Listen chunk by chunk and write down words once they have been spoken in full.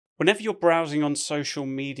Whenever you're browsing on social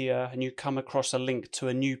media and you come across a link to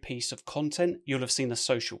a new piece of content, you'll have seen a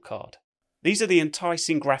social card. These are the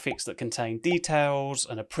enticing graphics that contain details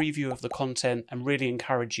and a preview of the content and really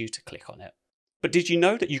encourage you to click on it. But did you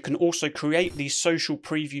know that you can also create these social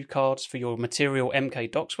preview cards for your Material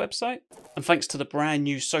MkDocs website? And thanks to the brand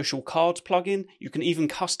new Social Cards plugin, you can even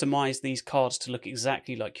customize these cards to look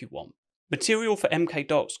exactly like you want. Material for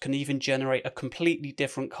MkDocs can even generate a completely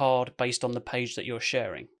different card based on the page that you're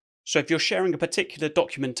sharing. So if you're sharing a particular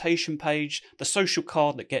documentation page, the social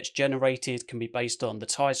card that gets generated can be based on the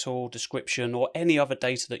title, description, or any other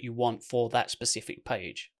data that you want for that specific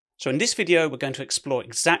page. So in this video, we're going to explore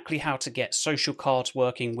exactly how to get social cards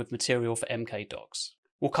working with Material for MkDocs.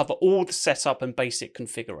 We'll cover all the setup and basic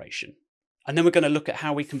configuration. And then we're going to look at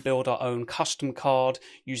how we can build our own custom card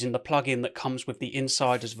using the plugin that comes with the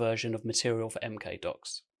insider's version of Material for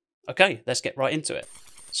MkDocs. Okay, let's get right into it.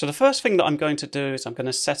 So the first thing that I'm going to do is I'm going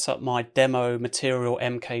to set up my demo Material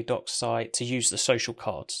MkDocs site to use the social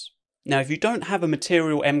cards. Now, if you don't have a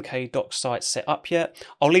Material MkDocs site set up yet,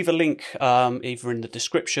 I'll leave a link either in the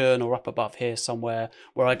description or up above here somewhere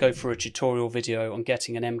where I go through a tutorial video on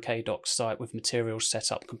getting an MkDocs site with Material set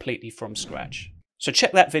up completely from scratch. So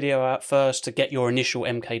check that video out first to get your initial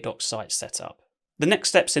MkDocs site set up. The next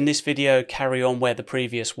steps in this video carry on where the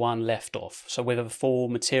previous one left off, so with a full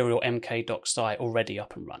Material MkDocs site already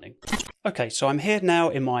up and running. Okay, so I'm here now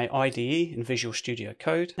in my IDE in Visual Studio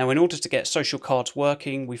Code. Now in order to get social cards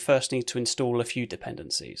working, we first need to install a few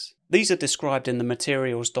dependencies. These are described in the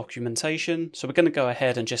materials documentation, so we're going to go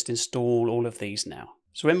ahead and just install all of these now.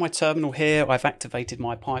 So in my terminal here, I've activated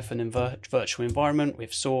my Python virtual environment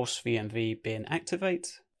with source venv bin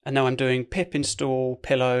activate. And now I'm doing pip install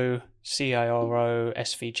pillow ciro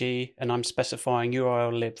svg, and I'm specifying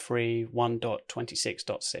URL lib3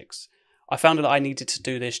 1.26.6. I found that I needed to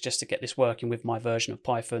do this just to get this working with my version of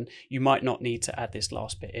Python. You might not need to add this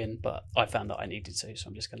last bit in, but I found that I needed to, so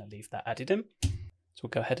I'm just going to leave that added in. So we'll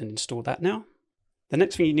go ahead and install that now. The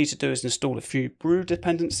next thing you need to do is install a few brew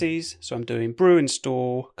dependencies. So I'm doing brew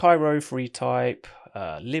install Cairo free type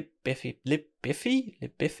libbiffy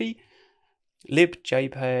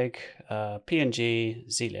libjpeg, png,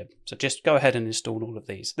 zlib. So just go ahead and install all of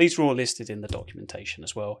these. These are all listed in the documentation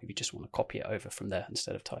as well if you just want to copy it over from there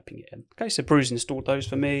instead of typing it in. Okay, so Brew's installed those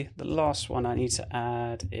for me. The last one I need to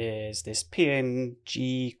add is this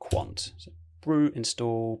png quant. So brew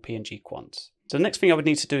install png quant. So the next thing I would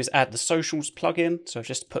need to do is add the socials plugin. So I've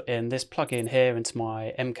just put in this plugin here into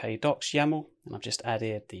my MkDocs YAML, and I've just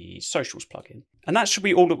added the socials plugin. And that should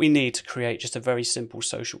be all that we need to create just a very simple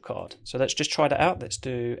social card. So let's just try that out. Let's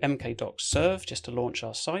do MkDocs serve just to launch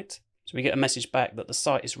our site. So we get a message back that the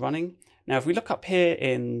site is running. Now, if we look up here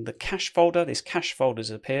in the cache folder, this cache folder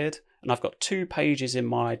has appeared, and I've got two pages in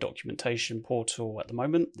my documentation portal at the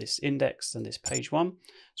moment, this index and this page one.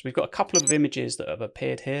 So we've got a couple of images that have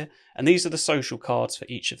appeared here, and these are the social cards for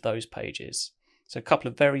each of those pages. So a couple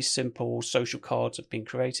of very simple social cards have been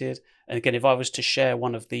created. And again, if I was to share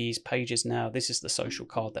one of these pages now, this is the social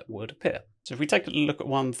card that would appear. So if we take a look at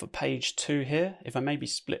one for page 2 here, if I maybe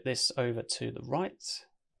split this over to the right.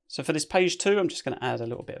 So for this page 2, I'm just going to add a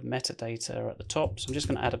little bit of metadata at the top. So I'm just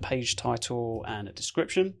going to add a page title and a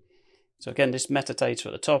description. So again, this metadata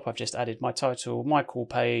at the top, I've just added my title, my call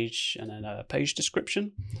page, and then a page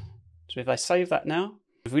description. So if I save that now,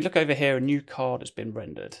 if we look over here, a new card has been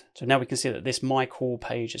rendered. So now we can see that this my call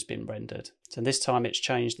page has been rendered. So this time it's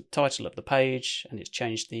changed the title of the page and it's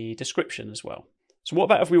changed the description as well. So what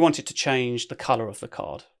about if we wanted to change the color of the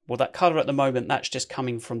card? Well, that color at the moment, that's just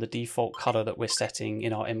coming from the default color that we're setting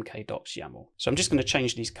in our MkDocs YAML. So I'm just going to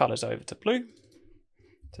change these colors over to blue.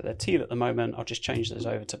 So they're teal at the moment. I'll just change those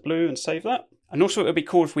over to blue and save that. And also it would be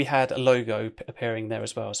cool if we had a logo appearing there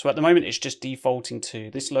as well. So at the moment it's just defaulting to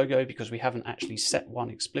this logo because we haven't actually set one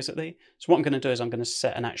explicitly. So what I'm going to do is I'm going to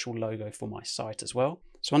set an actual logo for my site as well.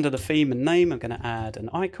 So under the theme and name, I'm going to add an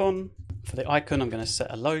icon. For the icon, I'm going to set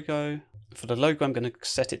a logo. For the logo, I'm going to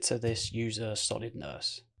set it to this user solid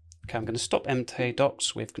nurse. Okay, I'm going to stop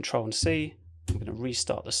MkDocs with Control and C. I'm going to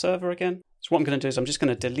restart the server again. So what I'm going to do is I'm just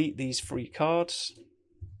going to delete these 3 cards.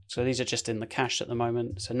 So these are just in the cache at the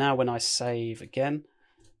moment. So now when I save again,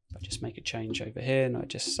 I just make a change over here and I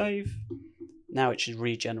just save. Now it should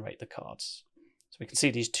regenerate the cards. So we can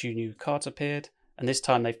see these 2 new cards appeared, and this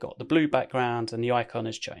time they've got the blue background and the icon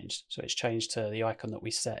has changed. So it's changed to the icon that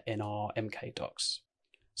we set in our MkDocs.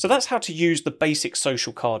 So that's how to use the basic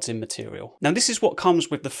social cards in Material. Now this is what comes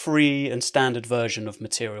with the free and standard version of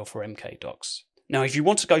Material for MkDocs. Now, if you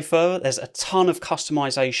want to go further, there's a ton of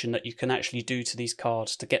customization that you can actually do to these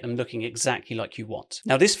cards to get them looking exactly like you want.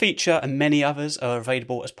 Now, this feature and many others are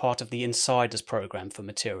available as part of the Insiders program for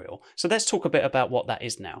Material. So let's talk a bit about what that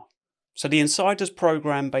is now. So the Insiders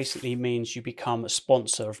program basically means you become a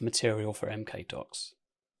sponsor of Material for MkDocs.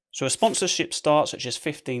 So a sponsorship starts at just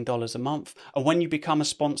 $15 a month, and when you become a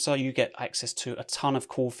sponsor, you get access to a ton of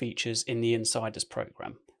cool features in the Insiders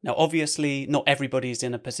program. Now, obviously, not everybody is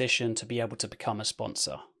in a position to be able to become a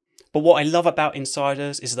sponsor. But what I love about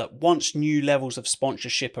Insiders is that once new levels of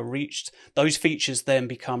sponsorship are reached, those features then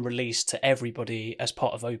become released to everybody as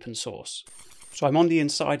part of open source. So I'm on the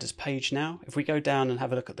Insiders page now. If we go down and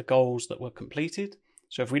have a look at the goals that were completed,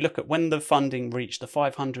 so if we look at when the funding reached the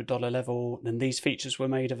 $500 level, then these features were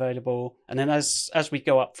made available. And then as we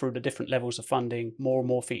go up through the different levels of funding, more and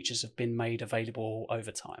more features have been made available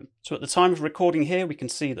over time. So at the time of recording here, we can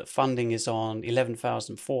see that funding is on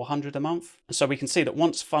 $11,400 a month. And so we can see that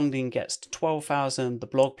once funding gets to $12,000, the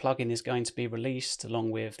blog plugin is going to be released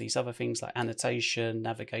along with these other things like annotation,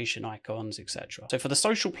 navigation icons, etc. So for the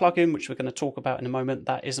social plugin, which we're going to talk about in a moment,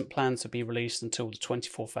 that isn't planned to be released until the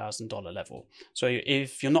 $24,000 level. So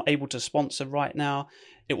if you're not able to sponsor right now,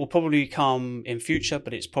 it will probably come in future,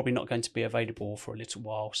 but it's probably not going to be available for a little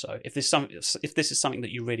while. So if this is something that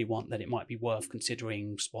you really want, then it might be worth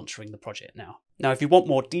considering sponsoring the project now. Now, if you want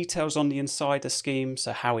more details on the Insider scheme,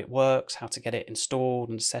 so how it works, how to get it installed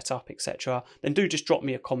and set up, etc., then do just drop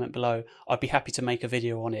me a comment below. I'd be happy to make a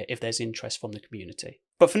video on it if there's interest from the community.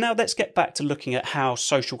 But for now, let's get back to looking at how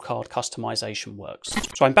social card customization works.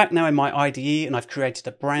 So I'm back now in my IDE and I've created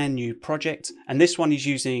a brand new project, and this one is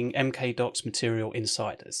using MkDocs Material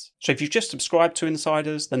Insiders. So if you've just subscribed to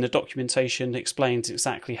Insiders, then the documentation explains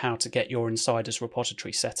exactly how to get your Insiders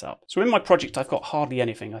repository set up. So in my project, I've got hardly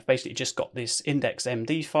anything. I've basically just got this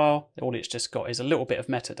index.md file. All it's just got is a little bit of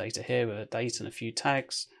metadata here with a date and a few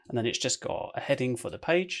tags, and then it's just got a heading for the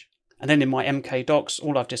page. And then in my MkDocs,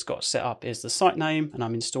 all I've just got set up is the site name, and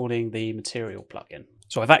I'm installing the Material plugin.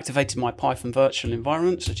 So I've activated my Python virtual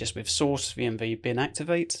environment, so just with source vmv bin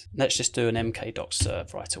activate. Let's just do an MkDocs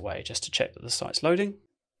serve right away, just to check that the site's loading.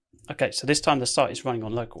 Okay, so this time the site is running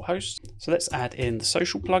on localhost. So let's add in the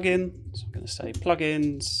social plugin. So I'm going to say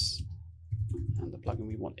plugins, and the plugin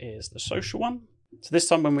we want is the social one. So this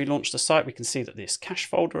time when we launch the site, we can see that this cache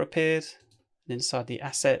folder appeared. And inside the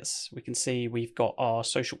assets, we can see we've got our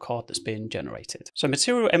social card that's been generated. So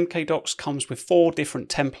Material MkDocs comes with 4 different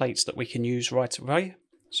templates that we can use right away.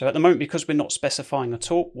 So at the moment, because we're not specifying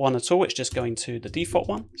one at all, it's just going to the default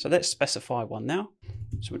one. So let's specify one now.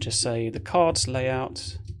 So we'll just say the cards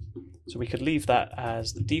layout. So we could leave that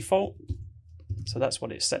as the default. So that's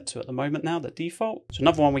what it's set to at the moment now, the default. So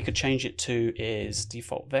another one we could change it to is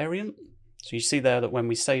default variant. So you see there that when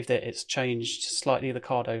we saved it, it's changed slightly. The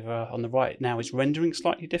card over on the right now is rendering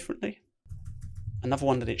slightly differently. Another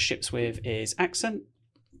one that it ships with is accent.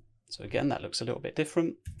 So again, that looks a little bit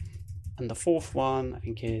different. And the fourth one, I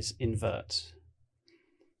think, is invert.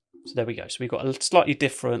 So there we go. So we've got a slightly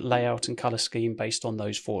different layout and color scheme based on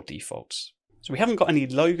those 4 defaults. So we haven't got any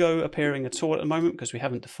logo appearing at all at the moment because we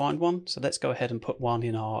haven't defined one. So let's go ahead and put one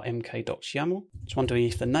in our MkDocs YAML. So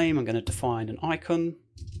underneath the name, I'm going to define an icon.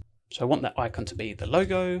 So I want that icon to be the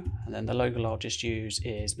logo, and then the logo I'll just use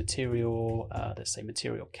is Material, let's say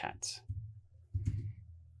Material Cat.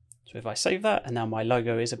 So if I save that, and now my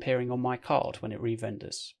logo is appearing on my card when it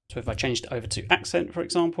re-renders. So if I changed it over to accent, for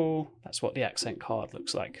example, that's what the accent card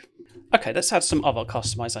looks like. Okay, let's add some other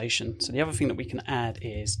customization. So the other thing that we can add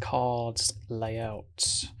is cards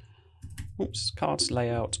layout. Cards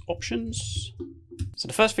layout options. So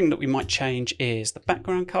the first thing that we might change is the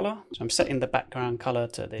background color. So I'm setting the background color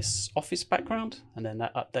to this office background, and then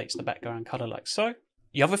that updates the background color like so.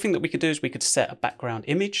 The other thing that we could do is we could set a background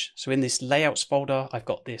image. So in this layouts folder, I've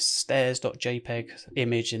got this stairs.jpg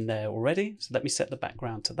image in there already. So let me set the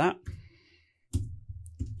background to that.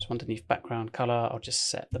 So underneath background color, I'll just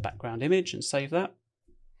set the background image and save that.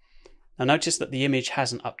 Now notice that the image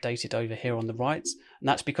hasn't updated over here on the right, and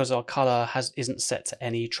that's because our color isn't set to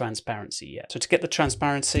any transparency yet. So to get the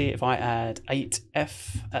transparency, if I add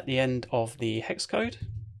 8F at the end of the hex code,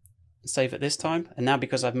 and save it this time, and now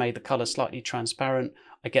because I've made the color slightly transparent,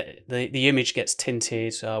 I get the image gets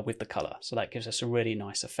tinted with the color. So that gives us a really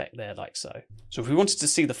nice effect there, like so. So if we wanted to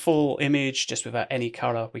see the full image just without any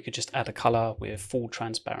color, we could just add a color with full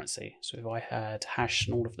transparency. So if I had hash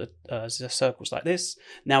and all of the circles like this,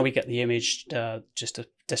 now we get the image just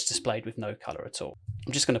displayed with no color at all.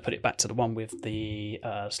 I'm just going to put it back to the one with the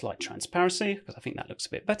slight transparency because I think that looks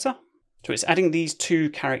a bit better. So it's adding these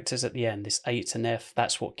two characters at the end, this H and F,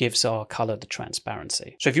 that's what gives our color the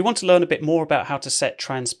transparency. So if you want to learn a bit more about how to set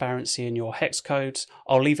transparency in your hex codes,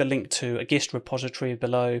 I'll leave a link to a Gist repository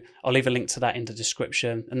below. I'll leave a link to that in the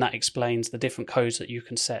description, and that explains the different codes that you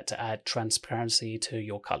can set to add transparency to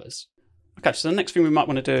your colors. Okay, so the next thing we might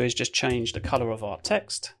want to do is just change the color of our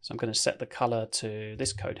text. So I'm going to set the color to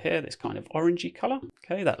this code here, this kind of orangey color.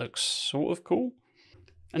 Okay, that looks sort of cool.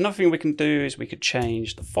 Another thing we can do is we could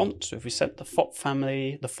change the font. So if we set the font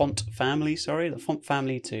family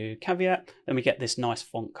to caveat, then we get this nice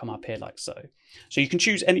font come up here like so. So you can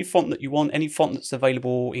choose any font that you want, any font that's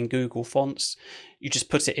available in Google Fonts. You just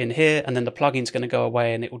put it in here, and then the plugin's going to go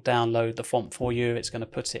away and it will download the font for you. It's going to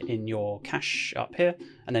put it in your cache up here,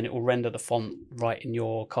 and then it will render the font right in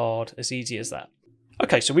your card, as easy as that.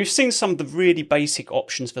 Okay, so we've seen some of the really basic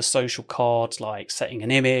options for social cards, like setting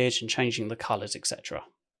an image and changing the colors, etc.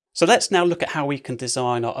 So let's now look at how we can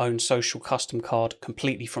design our own social custom card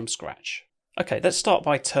completely from scratch. Okay, let's start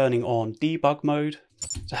by turning on debug mode.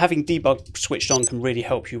 So having debug switched on can really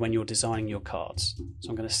help you when you're designing your cards. So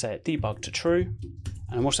I'm going to set debug to true,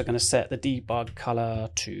 and I'm also going to set the debug color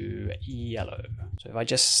to yellow. So if I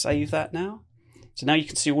just save that now, so now you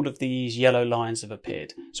can see all of these yellow lines have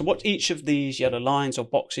appeared. So what each of these yellow lines or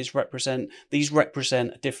boxes represent, these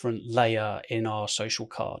represent a different layer in our social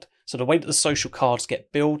card. So the way that the social cards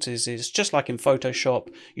get built is just like in Photoshop.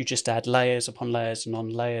 You just add layers upon layers and on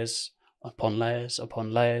layers upon layers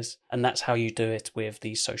upon layers. And that's how you do it with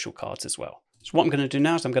these social cards as well. So what I'm going to do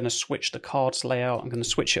now is I'm going to switch the cards layout. I'm going to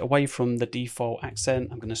switch it away from the default accent.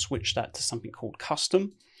 I'm going to switch that to something called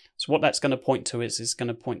custom. So what that's going to point to is going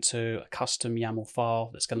to point to a custom YAML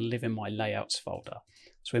file that's going to live in my layouts folder.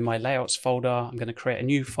 So in my layouts folder, I'm going to create a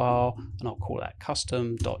new file, and I'll call that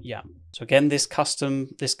custom.yaml. So again, this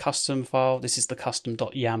custom file, this is the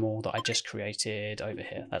custom.yaml that I just created over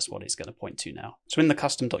here. That's what it's going to point to now. So in the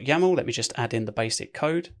custom.yaml, let me just add in the basic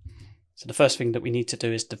code. So the first thing that we need to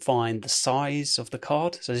do is define the size of the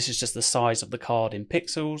card. So this is just the size of the card in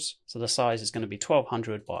pixels. So the size is going to be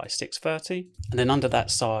 1200 by 630. And then under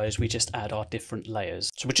that size, we just add our different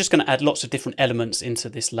layers. So we're just going to add lots of different elements into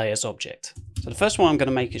this layers object. So the first one I'm going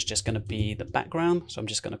to make is just going to be the background. So I'm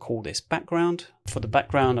just going to call this background. For the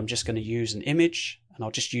background, I'm just going to use an image, and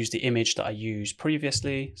I'll just use the image that I used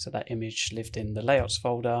previously. So that image lived in the layouts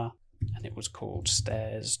folder, and it was called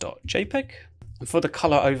stairs.jpg. And for the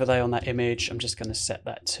color overlay on that image, I'm just going to set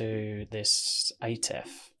that to this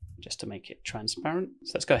 8F just to make it transparent.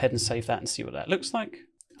 So let's go ahead and save that and see what that looks like.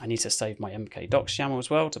 I need to save my MkDocs YAML as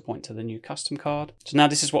well to point to the new custom card. So now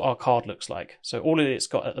this is what our card looks like. So all it's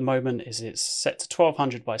got at the moment is it's set to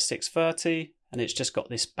 1200 by 630, and it's just got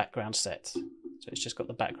this background set. So it's just got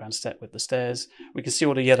the background set with the stairs. We can see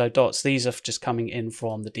all the yellow dots. These are just coming in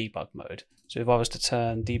from the debug mode. So if I was to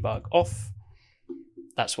turn debug off,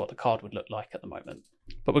 that's what the card would look like at the moment.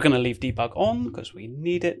 But we're going to leave debug on because we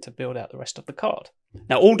need it to build out the rest of the card.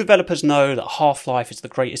 Now, all developers know that Half-Life is the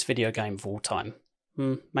greatest video game of all time.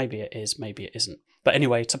 Maybe it is, maybe it isn't. But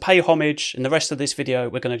anyway, to pay homage, in the rest of this video,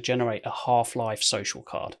 we're going to generate a Half-Life social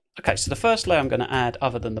card. Okay, so the first layer I'm going to add,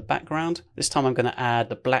 other than the background, this time I'm going to add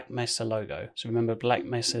the Black Mesa logo. So remember, Black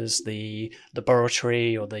Mesa is the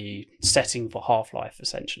laboratory or the setting for Half-Life,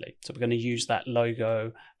 essentially. So we're going to use that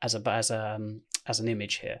logo as an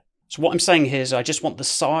image here. So what I'm saying here is I just want the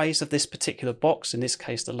size of this particular box, in this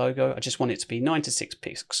case the logo, I just want it to be 96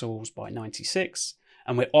 pixels by 96,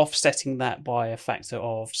 and we're offsetting that by a factor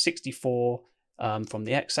of 64 from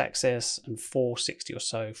the x-axis and 460 or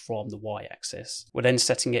so from the y-axis. We're then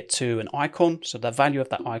setting it to an icon, so the value of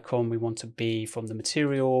that icon we want to be from the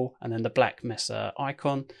material and then the Black Mesa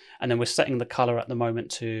icon, and then we're setting the color at the moment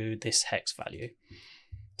to this hex value.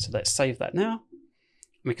 So let's save that now.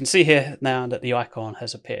 We can see here now that the icon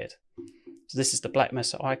has appeared. So this is the Black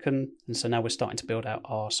Mesa icon, and so now we're starting to build out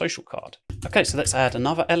our social card. Okay, so let's add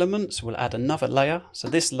another element. So we'll add another layer. So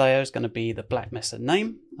this layer is going to be the Black Mesa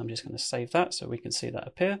name. I'm just going to save that so we can see that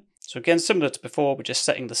appear. So again, similar to before, we're just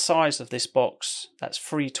setting the size of this box. That's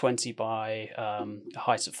 320 by a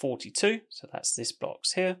height of 42. So that's this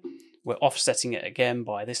box here. We're offsetting it again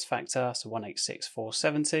by this factor, so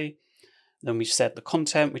 186,470. Then we've set the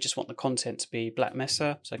content. We just want the content to be Black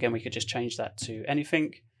Mesa. So again, we could just change that to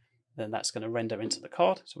anything. Then that's going to render into the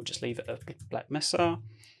card. So we'll just leave it at Black Mesa.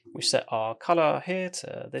 We set our color here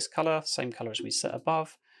to this color, same color as we set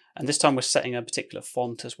above. And this time we're setting a particular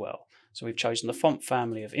font as well. So we've chosen the font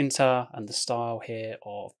family of Inter and the style here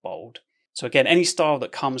of bold. So again, any style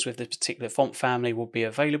that comes with this particular font family will be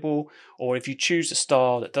available, or if you choose a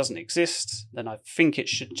style that doesn't exist, then I think it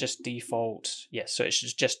should just default, yes, so it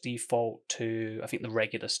should just default to, I think, the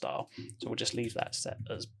regular style. So we'll just leave that set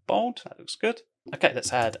as bold, that looks good. Okay,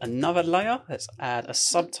 let's add another layer, let's add a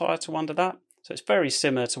subtitle under that. So it's very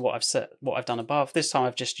similar to what I've done above. This time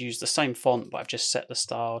I've just used the same font, but I've just set the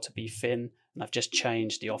style to be thin, and I've just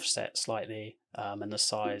changed the offset slightly and the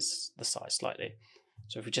size slightly.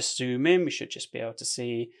 So if we just zoom in, we should just be able to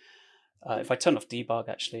see, if I turn off debug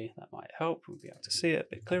actually, that might help, we'll be able to see it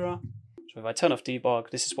a bit clearer. So if I turn off debug,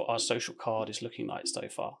 this is what our social card is looking like so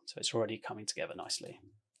far. So it's already coming together nicely.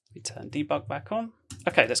 We turn debug back on.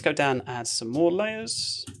 Okay, let's go down and add some more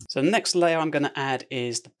layers. So the next layer I'm going to add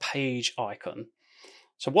is the page icon.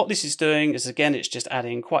 So what this is doing is, again, it's just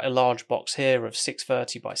adding quite a large box here of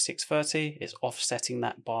 630 by 630. It's offsetting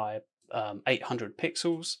that by 800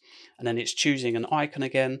 pixels, and then it's choosing an icon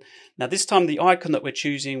again. Now this time the icon that we're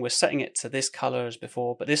choosing, we're setting it to this color as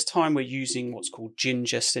before, but this time we're using what's called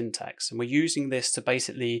ginger syntax, and we're using this to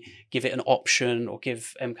basically give it an option, or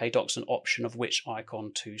give MkDocs an option of which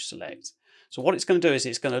icon to select. So what it's going to do is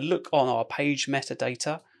it's going to look on our page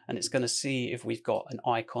metadata, and it's going to see if we've got an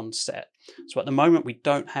icon set. So at the moment we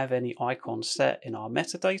don't have any icon set in our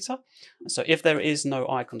metadata. So if there is no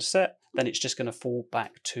icon set, then it's just going to fall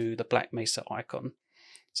back to the Black Mesa icon.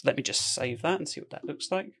 So let me just save that and see what that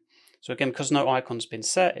looks like. So again, because no icon's been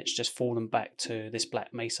set, it's just fallen back to this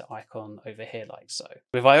Black Mesa icon over here like so.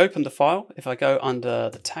 If I open the file, if I go under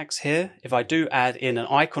the tags here, if I do add in an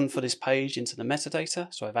icon for this page into the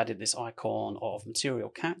metadata, so I've added this icon of material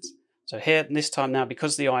cat. So here, this time now,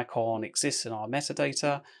 because the icon exists in our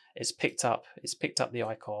metadata, it's picked up the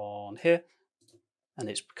icon here, and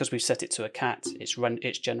it's because we've set it to a cat,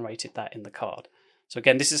 it's generated that in the card. So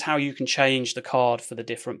again, this is how you can change the card for the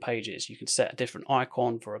different pages. You can set a different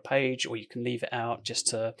icon for a page, or you can leave it out just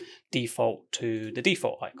to default to the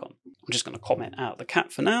default icon. I'm just going to comment out the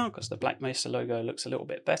cat for now because the Black Mesa logo looks a little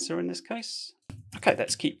bit better in this case. Okay,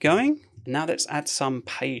 let's keep going. Now let's add some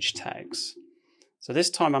page tags. So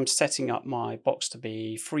this time I'm setting up my box to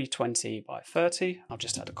be 320 by 30. I'll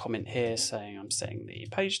just add a comment here saying I'm setting the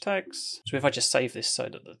page tags. So if I just save this so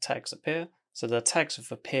that the tags appear. So the tags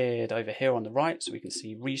have appeared over here on the right, so we can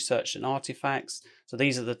see research and artifacts. So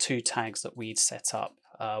these are the two tags that we'd set up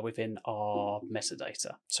within our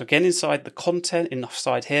metadata. So again, inside the content,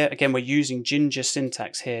 inside here, again, we're using ginger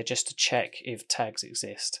syntax here just to check if tags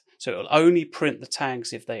exist. So it will only print the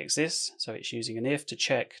tags if they exist. So it's using an if to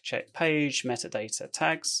check page, metadata,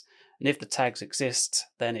 tags. And if the tags exist,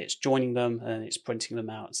 then it's joining them and it's printing them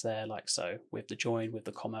out there like so, with the join, with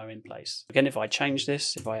the comma in place. Again, if I change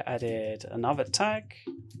this, if I added another tag,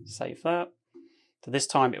 save that. So this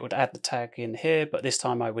time it would add the tag in here, but this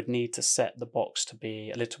time I would need to set the box to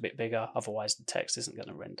be a little bit bigger, otherwise the text isn't going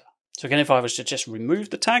to render. So again, if I was to just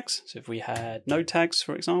remove the tags, so if we had no tags,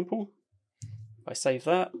 for example, if I save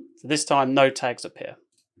that, so this time no tags appear.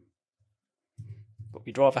 But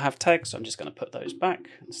we'd rather have tags, so I'm just going to put those back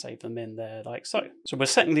and save them in there like so. So we're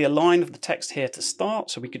setting the align of the text here to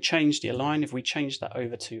start, so we could change the align. If we change that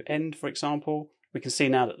over to end, for example, we can see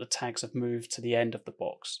now that the tags have moved to the end of the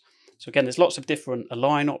box. So again, there's lots of different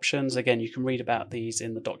align options. Again, you can read about these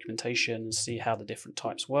in the documentation and see how the different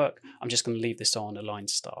types work. I'm just going to leave this on align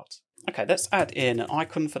start. Okay, let's add in an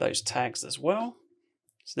icon for those tags as well.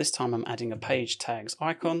 So this time I'm adding a page tags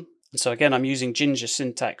icon. And so again, I'm using ginger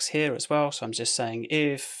syntax here as well. So I'm just saying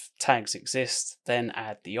if tags exist, then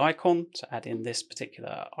add the icon. So add in this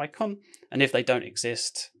particular icon. And if they don't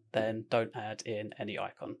exist, then don't add in any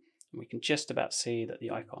icon. And we can just about see that the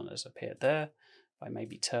icon has appeared there. If I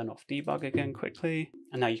maybe turn off debug again quickly,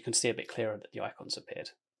 and now you can see a bit clearer that the icon's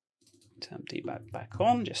appeared. Turn debug back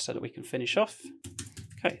on just so that we can finish off.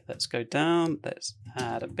 Okay, let's go down. Let's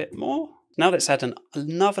add a bit more. Now let's add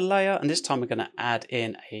another layer, and this time we're going to add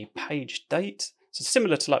in a page date. So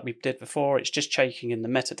similar to like we did before, it's just checking in the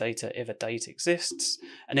metadata if a date exists.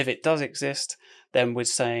 And if it does exist, then we're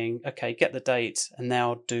saying, okay, get the date and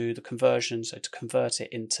now do the conversion. So to convert it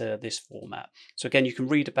into this format. So again, you can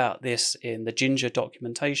read about this in the Ginger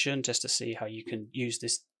documentation just to see how you can use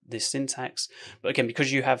this syntax. But again,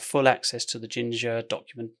 because you have full access to the Ginger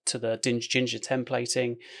document, to the Ginger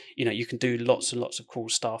templating, you can do lots and lots of cool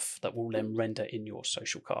stuff that will then render in your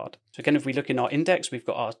social card. So again, if we look in our index, we've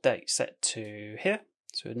got our date set to here.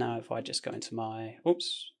 So now if I just go into my,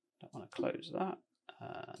 oops, don't want to close that.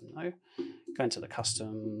 No, go into the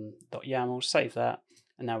custom.yaml, save that.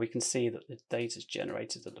 And now we can see that the data is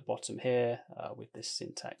generated at the bottom here with this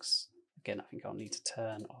syntax. Again, I think I'll need to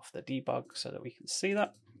turn off the debug so that we can see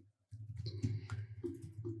that.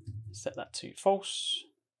 Set that to false.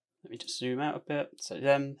 Let me just zoom out a bit. So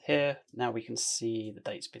then here, now we can see the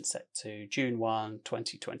date's been set to June 1,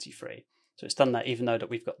 2023. So it's done that even though that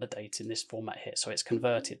we've got the date in this format here. So it's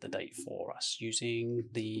converted the date for us using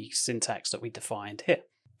the syntax that we defined here.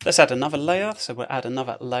 Let's add another layer. So we'll add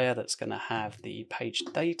another layer that's going to have the page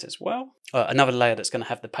date as well. Another layer that's going to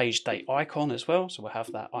have the page date icon as well. So we'll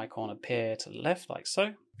have that icon appear to the left like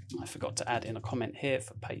so. I forgot to add in a comment here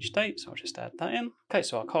for page date, so I'll just add that in. Okay,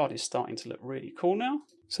 so our card is starting to look really cool now.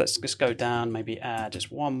 So let's just go down, maybe add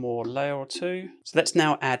just one more layer or two. So let's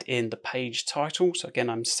now add in the page title. So again,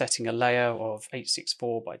 I'm setting a layer of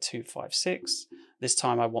 864 by 256. This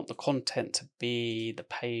time I want the content to be the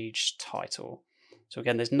page title. So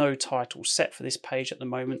again, there's no title set for this page at the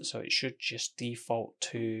moment, so it should just default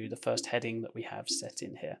to the first heading that we have set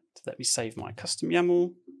in here. So let me save my custom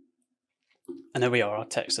YAML. And there we are, our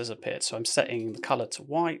text has appeared. So I'm setting the color to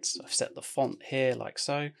white. I've set the font here like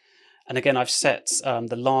so. And again, I've set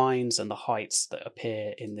the lines and the heights that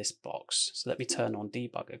appear in this box. So let me turn on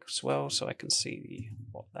debug as well so I can see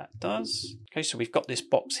what that does. Okay, so we've got this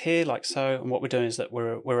box here like so. And what we're doing is that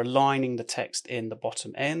we're aligning the text in the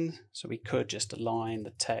bottom end. So we could just align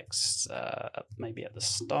the text maybe at the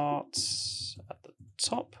start, at the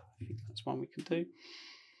top. I think that's one we can do.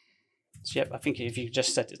 So yep, I think if you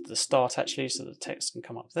just set it to the start actually, so the text can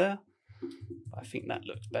come up there. I think that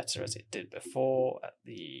looks better as it did before at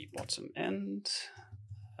the bottom end.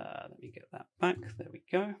 Let me get that back. There we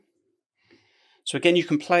go. So again, you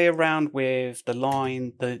can play around with the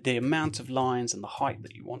line, the amount of lines and the height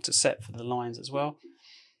that you want to set for the lines as well.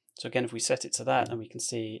 So again, if we set it to that, and we can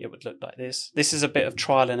see it would look like this. This is a bit of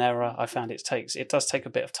trial and error. I found it does take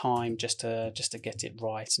a bit of time just to get it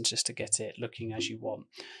right and just to get it looking as you want.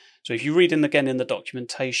 So if you read again in the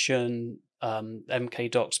documentation,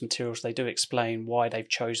 MkDocs Materials, they do explain why they've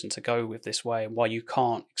chosen to go with this way and why you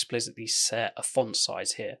can't explicitly set a font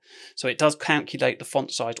size here. So it does calculate the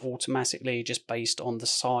font size automatically just based on the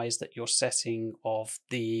size that you're setting of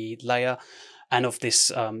the layer and of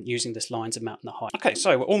this using this lines amount and the height. Okay,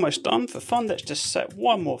 so we're almost done. For fun, let's just set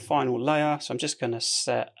one more final layer. So I'm just going to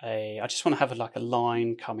set I just want to have like a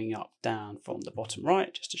line coming up down from the bottom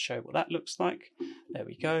right just to show what that looks like. There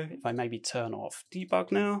we go. If I maybe turn off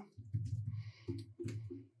debug now.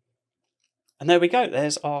 And there we go,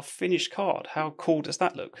 there's our finished card. How cool does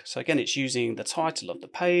that look? So again, it's using the title of the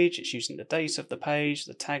page, it's using the date of the page,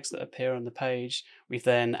 the tags that appear on the page. We've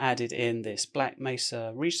then added in this Black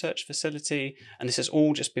Mesa research facility, and this has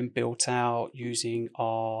all just been built out using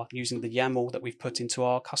the YAML that we've put into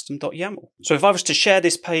our custom.yaml. So if I was to share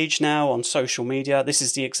this page now on social media, this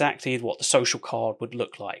is exactly what the social card would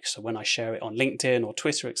look like. So when I share it on LinkedIn or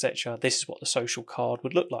Twitter, etc., this is what the social card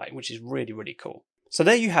would look like, which is really, really cool. So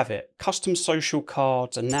there you have it. Custom social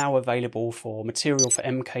cards are now available for Material for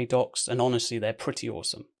MkDocs, and honestly, they're pretty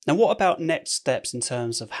awesome. Now, what about next steps in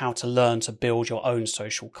terms of how to learn to build your own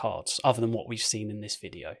social cards, other than what we've seen in this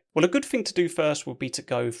video? Well, a good thing to do first would be to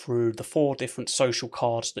go through the 4 different social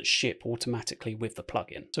cards that ship automatically with the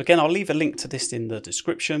plugin. So again, I'll leave a link to this in the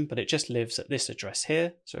description, but it just lives at this address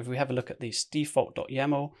here. So if we have a look at this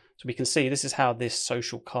default.yaml, so we can see this is how this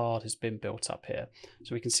social card has been built up here.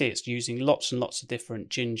 So we can see it's using lots and lots of different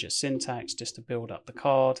Ginger syntax just to build up the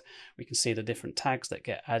card. We can see the different tags that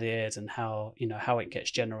get added and how it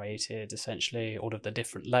gets generated, essentially all of the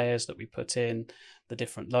different layers that we put in, the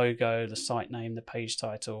different logo, the site name, the page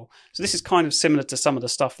title. So this is kind of similar to some of the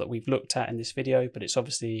stuff that we've looked at in this video, but it's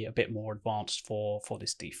obviously a bit more advanced for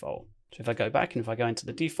this default. So if I go back and if I go into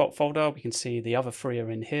the default folder, we can see the other 3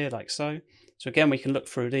 are in here like so. So again, we can look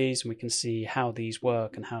through these and we can see how these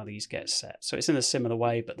work and how these get set. So it's in a similar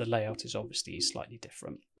way, but the layout is obviously slightly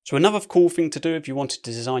different. So another cool thing to do if you wanted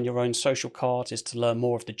to design your own social cards is to learn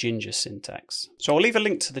more of the Ginger syntax. So I'll leave a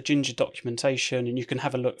link to the Ginger documentation and you can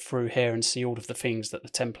have a look through here and see all of the things that the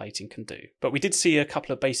templating can do. But we did see a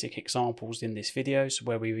couple of basic examples in this video, so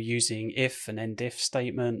where we were using if and end if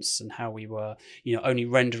statements and how we were only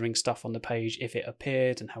rendering stuff on the page if it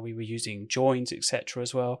appeared, and how we were using joins, etc.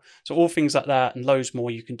 as well. So all things like that and loads more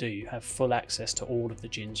you can do. You have full access to all of the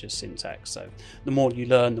Ginger syntax. So the more you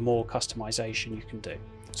learn, the more customization you can do.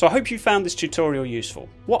 So I hope you found this tutorial useful.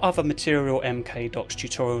 What other Material MkDocs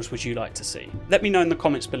tutorials would you like to see? Let me know in the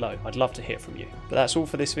comments below. I'd love to hear from you. But that's all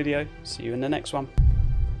for this video. See you in the next one.